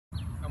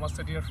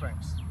Namaste dear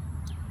friends,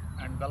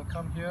 and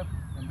welcome here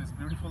in this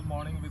beautiful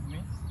morning with me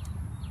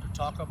to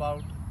talk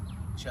about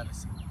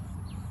jealousy.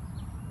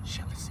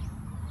 Jealousy.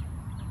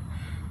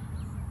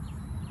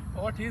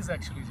 What is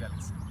actually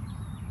jealousy?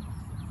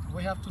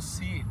 We have to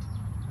see it.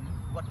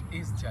 What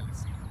is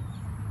jealousy?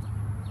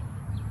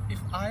 If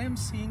I am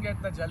seeing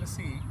at the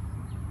jealousy,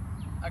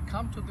 I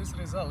come to this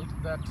result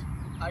that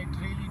I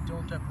really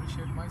don't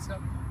appreciate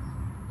myself.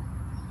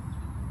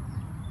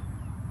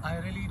 I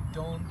really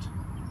don't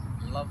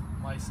love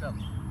myself.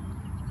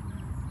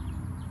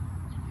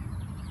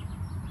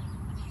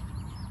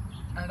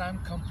 And I'm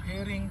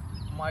comparing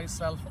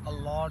myself a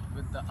lot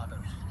with the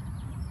others.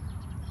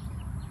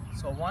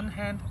 So one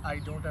hand, I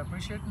don't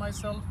appreciate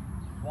myself.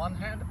 One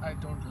hand, I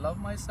don't love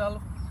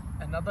myself.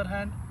 Another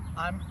hand,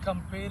 I'm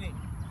comparing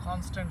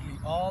constantly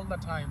all the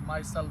time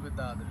myself with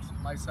the others,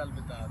 myself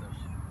with the others.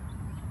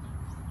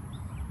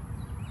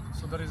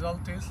 So the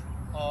result is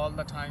all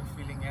the time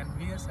feeling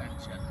envious and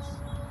jealous.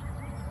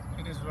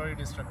 It is very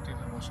destructive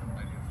emotion,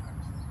 my dear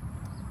friends.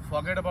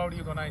 Forget about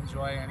you're gonna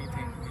enjoy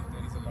anything if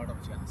there is a lot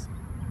of jealousy.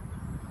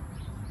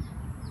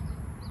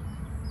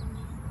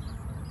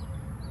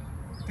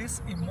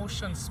 This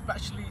emotion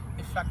especially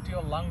affect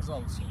your lungs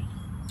also.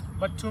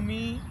 But to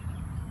me,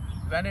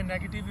 when a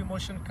negative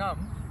emotion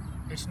comes,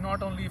 it's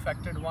not only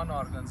affected one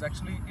organs.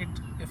 Actually, it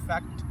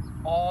affects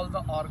all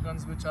the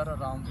organs which are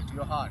around it.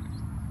 Your heart,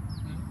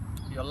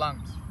 your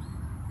lungs,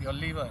 your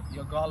liver,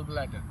 your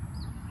gallbladder.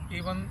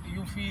 Even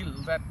you feel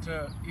that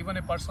even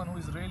a person who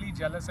is really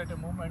jealous at a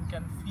moment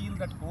can feel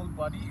that whole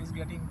body is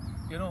getting,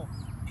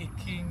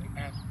 aching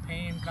and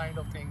pain kind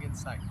of thing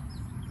inside.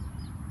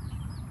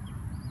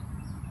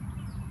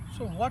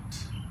 So what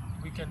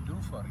we can do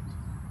for it?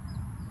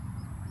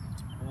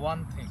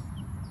 One thing.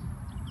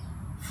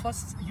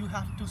 First, you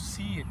have to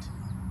see it.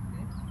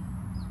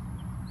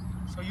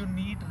 So you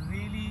need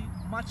really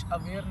much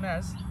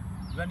awareness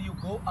when you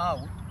go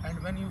out and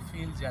when you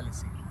feel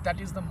jealousy. That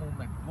is the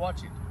moment.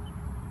 Watch it.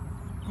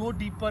 Go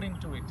deeper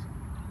into it.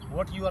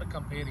 What you are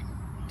comparing.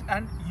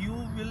 And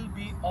you will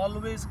be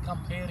always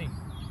comparing.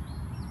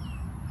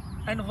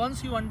 And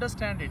once you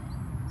understand it,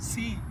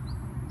 see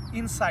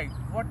inside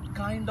what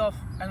kind of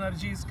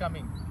energy is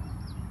coming.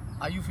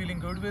 Are you feeling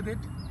good with it?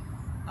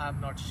 I am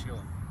not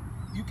sure.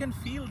 You can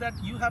feel that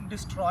you have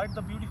destroyed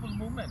the beautiful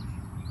moment.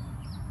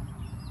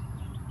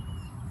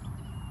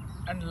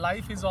 And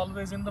life is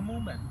always in the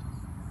moment.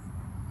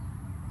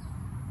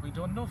 We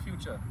don't know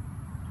future.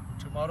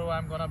 Tomorrow I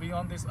am gonna be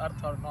on this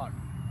earth or not.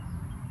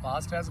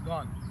 Past has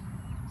gone.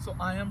 So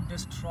I am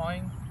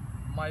destroying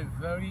my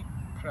very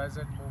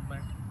present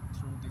moment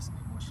through this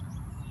emotion.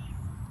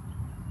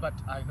 But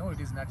I know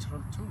it is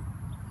natural too.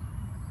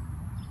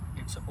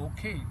 It's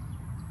okay.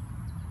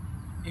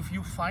 If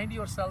you find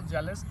yourself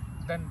jealous,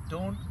 then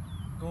don't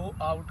go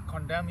out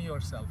condemn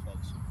yourself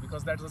also,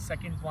 because that's the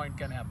second point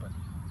can happen.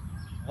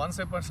 Once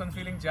a person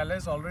feeling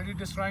jealous, already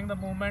destroying the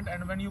moment,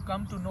 and when you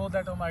come to know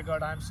that, oh my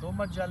God, I'm so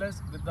much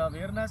jealous with the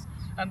awareness,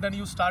 and then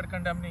you start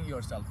condemning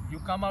yourself. You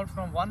come out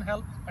from one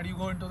hell and you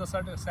go into the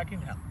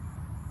second hell.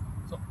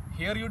 So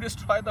here you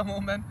destroy the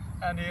moment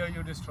and here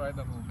you destroy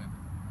the moment.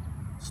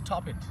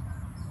 Stop it.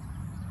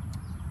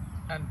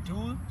 And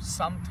do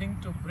something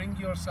to bring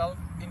yourself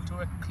into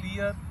a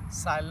clear,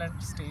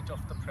 silent state of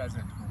the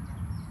present moment.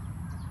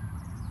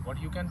 What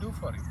you can do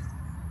for it?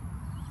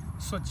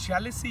 So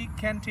jealousy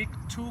can take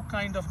two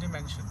kind of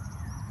dimension.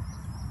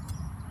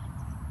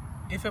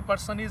 If a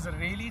person is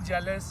really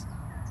jealous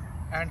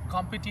and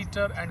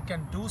competitor and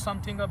can do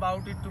something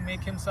about it to make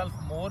himself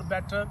more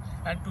better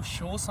and to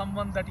show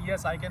someone that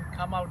yes, I can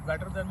come out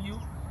better than you,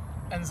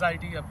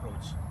 anxiety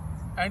approach.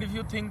 And if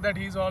you think that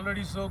he's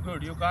already so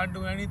good, you can't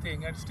do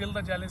anything and still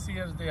the jealousy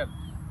is there,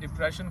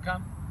 depression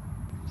come.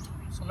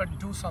 So let's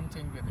do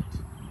something with it.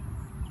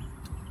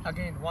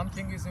 Again, one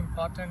thing is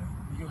important.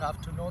 You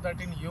have to know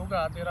that in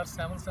yoga, there are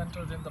 7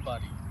 centers in the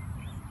body,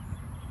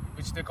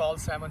 which they call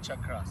 7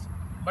 chakras.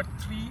 But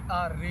 3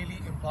 are really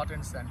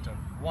important centers.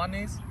 One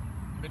is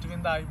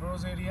between the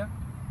eyebrows area.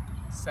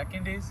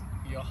 Second is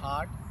your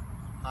heart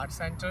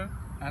center.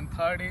 And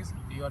third is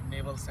your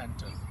navel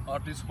center, or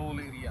this whole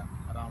area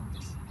around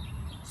this.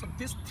 So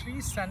these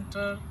 3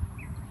 centers,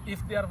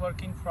 if they are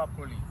working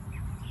properly,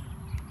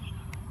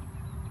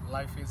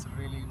 life is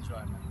really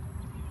enjoyment.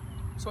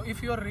 So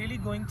if you are really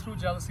going through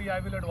jealousy, I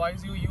will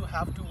advise you, you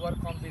have to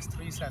work on these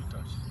 3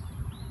 centers.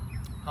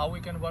 How we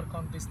can work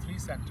on these 3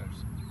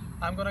 centers?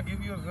 I'm gonna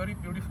give you a very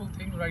beautiful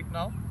thing right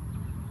now.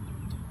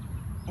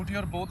 Put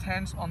your both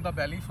hands on the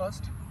belly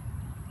first.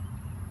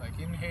 Like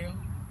inhale,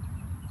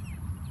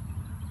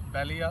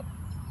 belly up,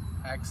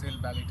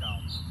 exhale, belly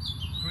down.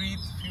 Breathe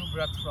few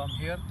breaths from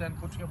here, then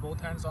put your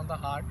both hands on the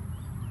heart.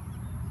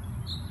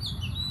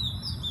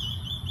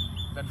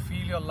 Then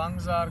feel your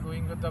lungs are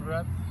going with the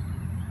breath,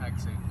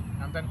 exhale.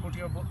 And then put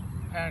your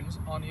hands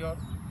on your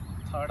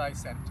third eye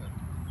center.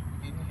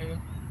 Inhale,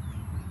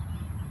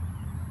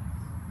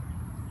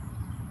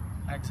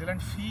 exhale,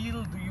 and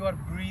feel you are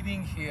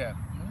breathing here.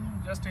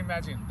 Just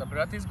imagine the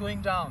breath is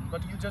going down,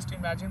 but you just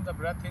imagine the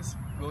breath is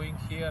going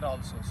here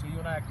also. So you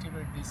want to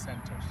activate these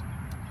centers.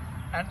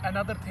 And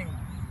another thing,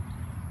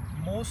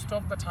 most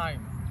of the time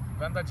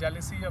when the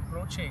jealousy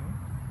approaching,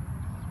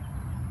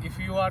 if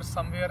you are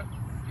somewhere,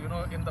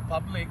 in the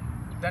public,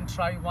 then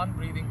try one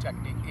breathing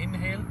technique.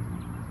 Inhale,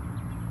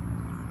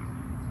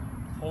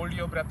 hold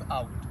your breath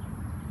out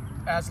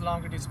as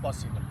long it is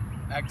possible.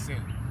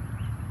 Exhale,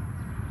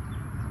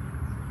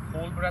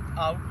 hold breath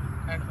out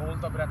and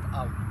hold the breath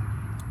out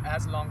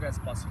as long as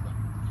possible.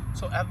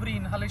 So every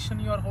inhalation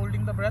you are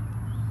holding the breath,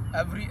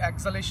 every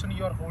exhalation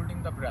you are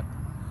holding the breath.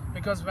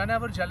 Because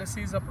whenever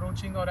jealousy is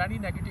approaching or any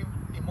negative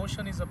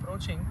emotion is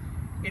approaching,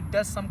 it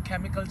does some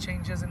chemical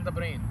changes in the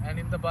brain and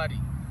in the body.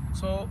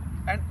 So,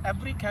 and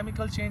every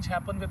chemical change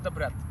happens with the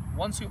breath.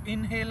 Once you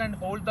inhale and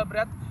hold the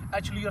breath,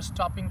 actually you're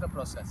stopping the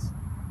process.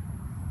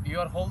 You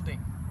are holding.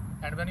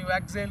 And when you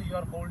exhale, you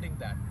are holding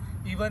that.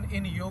 Even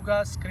in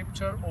yoga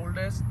scripture,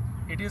 oldest,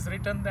 it is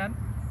written then,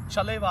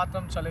 chale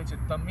vatam chale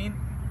chittam, mean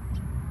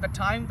the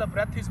time the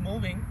breath is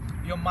moving,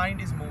 your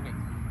mind is moving.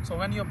 So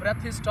when your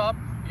breath is stopped,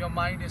 your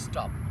mind is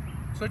stopped.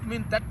 So it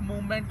means that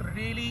movement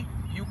really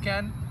you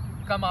can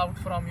come out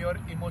from your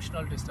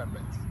emotional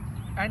disturbance.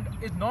 And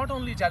it's not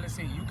only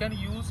jealousy, you can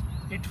use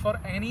it for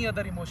any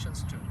other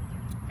emotions too.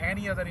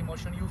 Any other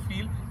emotion you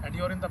feel and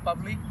you're in the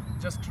public,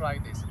 just try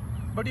this.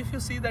 But if you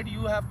see that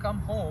you have come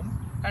home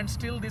and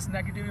still this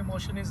negative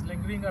emotion is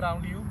lingering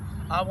around you,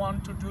 I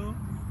want to do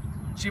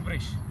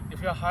gibberish.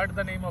 If you have heard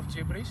the name of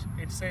gibberish,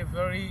 it's a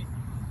very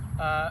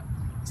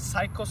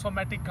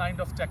psychosomatic kind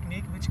of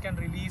technique which can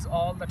release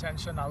all the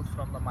tension out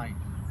from the mind.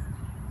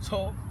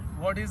 So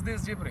what is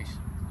this gibberish?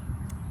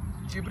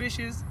 Gibberish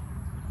is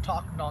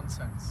talk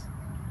nonsense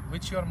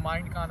which your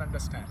mind can't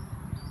understand,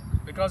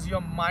 because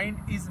your mind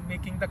is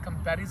making the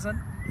comparison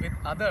with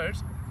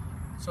others,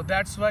 so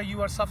that's why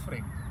you are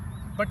suffering.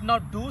 But now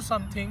do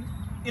something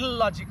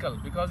illogical,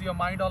 because your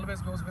mind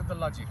always goes with the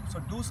logic. So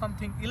do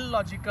something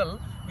illogical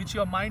which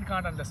your mind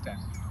can't understand.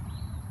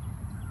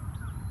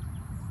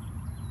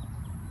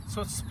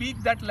 So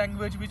speak that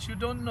language which you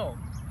don't know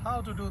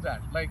how to do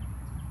that. Like,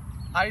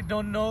 I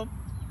don't know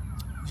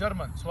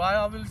German, so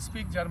I will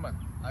speak German.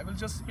 I will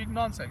just speak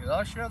nonsense.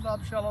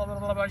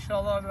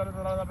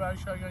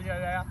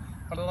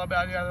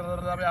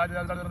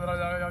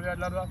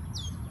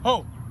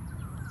 Oh,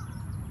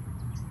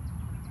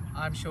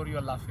 I'm sure you're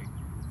laughing,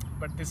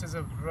 but this is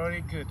a very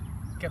good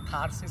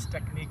catharsis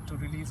technique to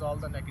release all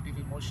the negative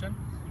emotion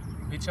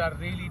which are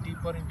really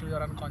deeper into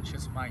your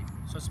unconscious mind.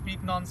 So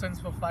speak nonsense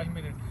for 5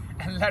 minutes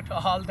and let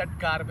all that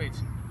garbage,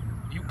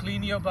 you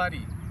clean your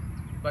body.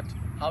 But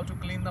how to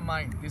clean the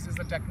mind? This is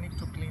the technique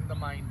to clean the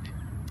mind.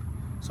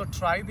 So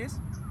try this.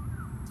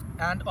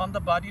 And on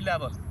the body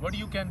level, what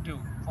you can do?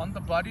 On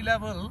the body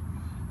level,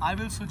 I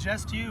will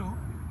suggest you,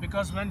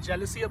 because when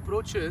jealousy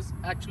approaches,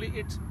 actually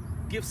it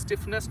gives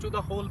stiffness to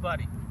the whole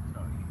body.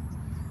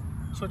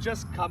 So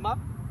just come up.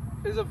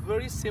 It's a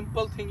very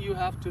simple thing you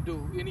have to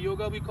do. In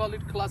yoga, we call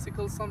it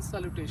classical sun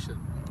salutation.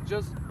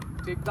 Just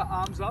take the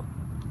arms up,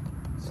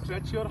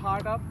 stretch your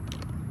heart up.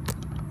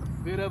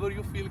 Wherever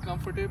you feel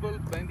comfortable,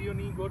 bend your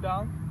knee, go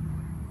down.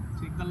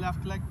 Take the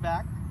left leg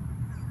back,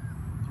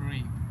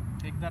 breathe.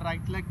 Take the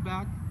right leg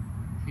back,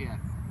 here.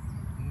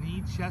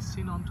 Knee, chest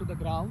in onto the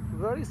ground.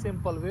 Very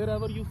simple.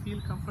 Wherever you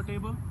feel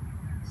comfortable,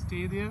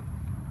 stay there.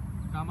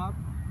 Come up,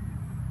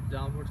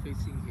 downward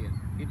facing here.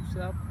 Hips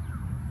up.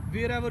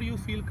 Wherever you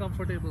feel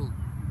comfortable.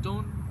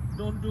 Don't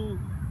do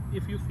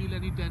if you feel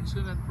any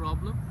tension and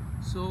problem.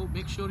 So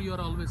make sure you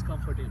are always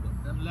comfortable.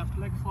 Then left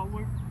leg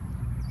forward,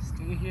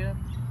 stay here.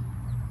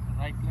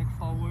 Right leg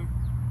forward,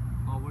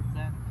 forward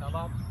bend, come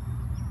up,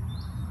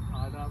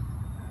 hard up,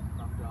 and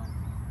come down,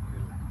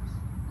 relax.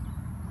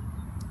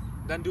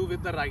 Then do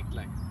with the right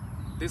leg.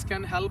 This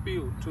can help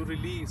you to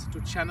release, to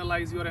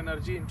channelize your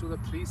energy into the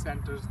 3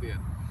 centers there.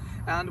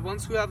 And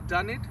once you have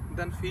done it,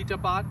 then feet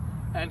apart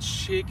and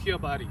shake your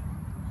body.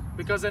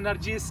 Because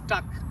energy is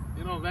stuck.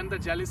 When the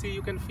jealousy,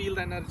 you can feel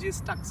the energy is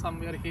stuck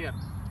somewhere here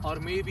or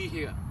maybe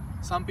here.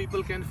 Some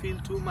people can feel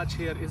too much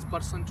here, is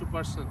person to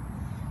person.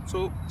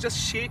 So just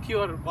shake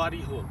your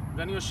body whole.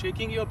 When you're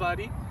shaking your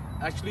body,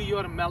 actually you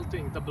are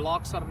melting, the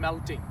blocks are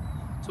melting.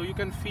 So you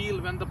can feel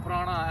when the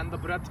prana and the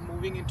breath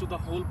moving into the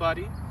whole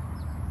body,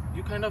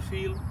 you kind of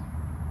feel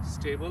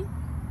stable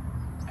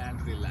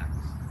and relaxed.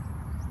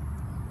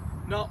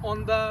 Now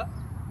on the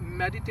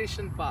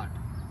meditation part,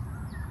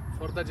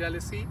 for the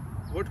jealousy,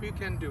 what we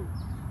can do,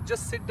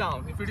 just sit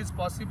down. If it is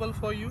possible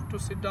for you to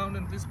sit down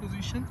in this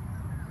position,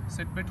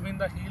 sit between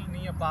the heel,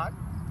 knee apart.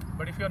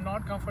 But if you are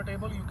not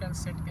comfortable, you can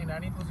sit in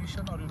any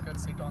position or you can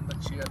sit on the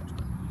chair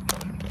too.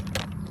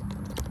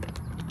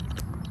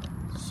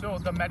 So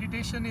the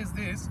meditation is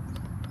this: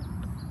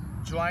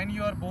 join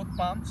your both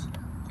palms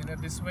in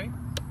this way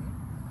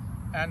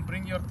and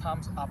bring your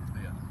thumbs up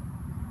there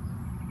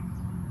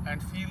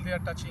and feel they are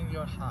touching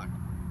your heart.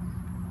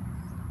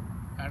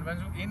 And when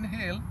you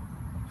inhale,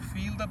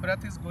 feel the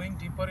breath is going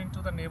deeper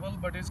into the navel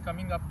but is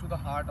coming up to the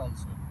heart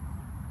also.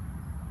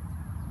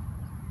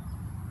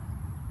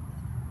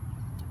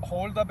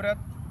 Hold the breath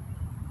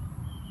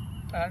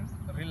and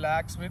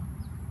relax with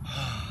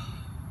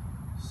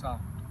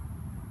sound.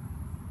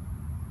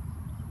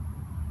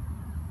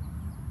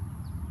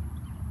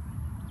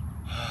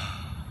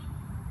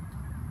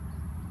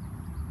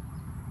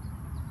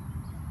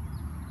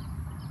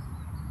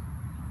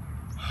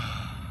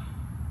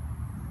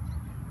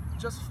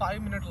 just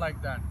 5 minutes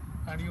like that,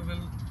 and you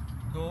will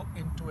go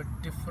into a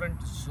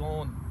different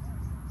zone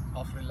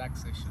of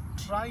relaxation.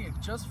 Try it,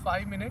 just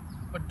 5 minutes,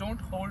 but don't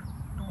hold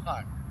too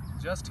hard.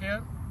 Just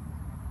here,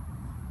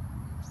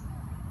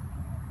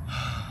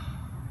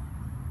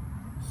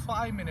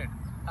 5 minutes,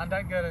 and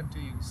I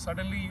guarantee you,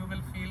 suddenly you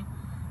will feel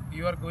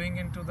you are going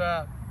into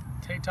the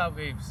theta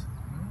waves.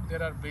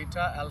 There are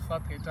beta,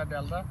 alpha, theta,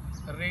 delta.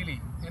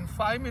 Really, in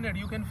 5 minutes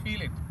you can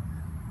feel it.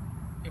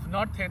 If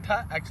not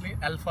theta, actually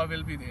alpha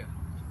will be there.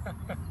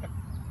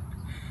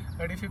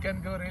 But if you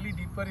can go really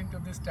deeper into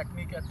this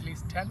technique, at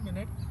least 10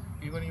 minutes,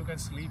 even you can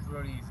sleep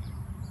very easily.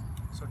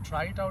 So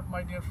try it out,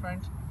 my dear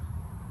friends.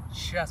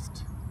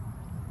 Just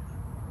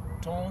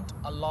don't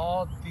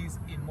allow these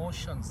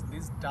emotions,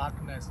 this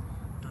darkness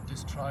to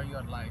destroy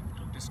your life,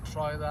 to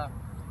destroy the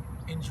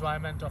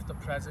enjoyment of the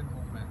present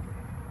moment.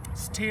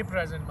 Stay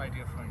present, my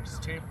dear friends.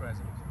 Stay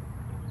present.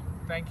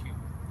 Thank you.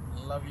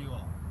 Love you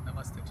all.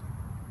 Namaste.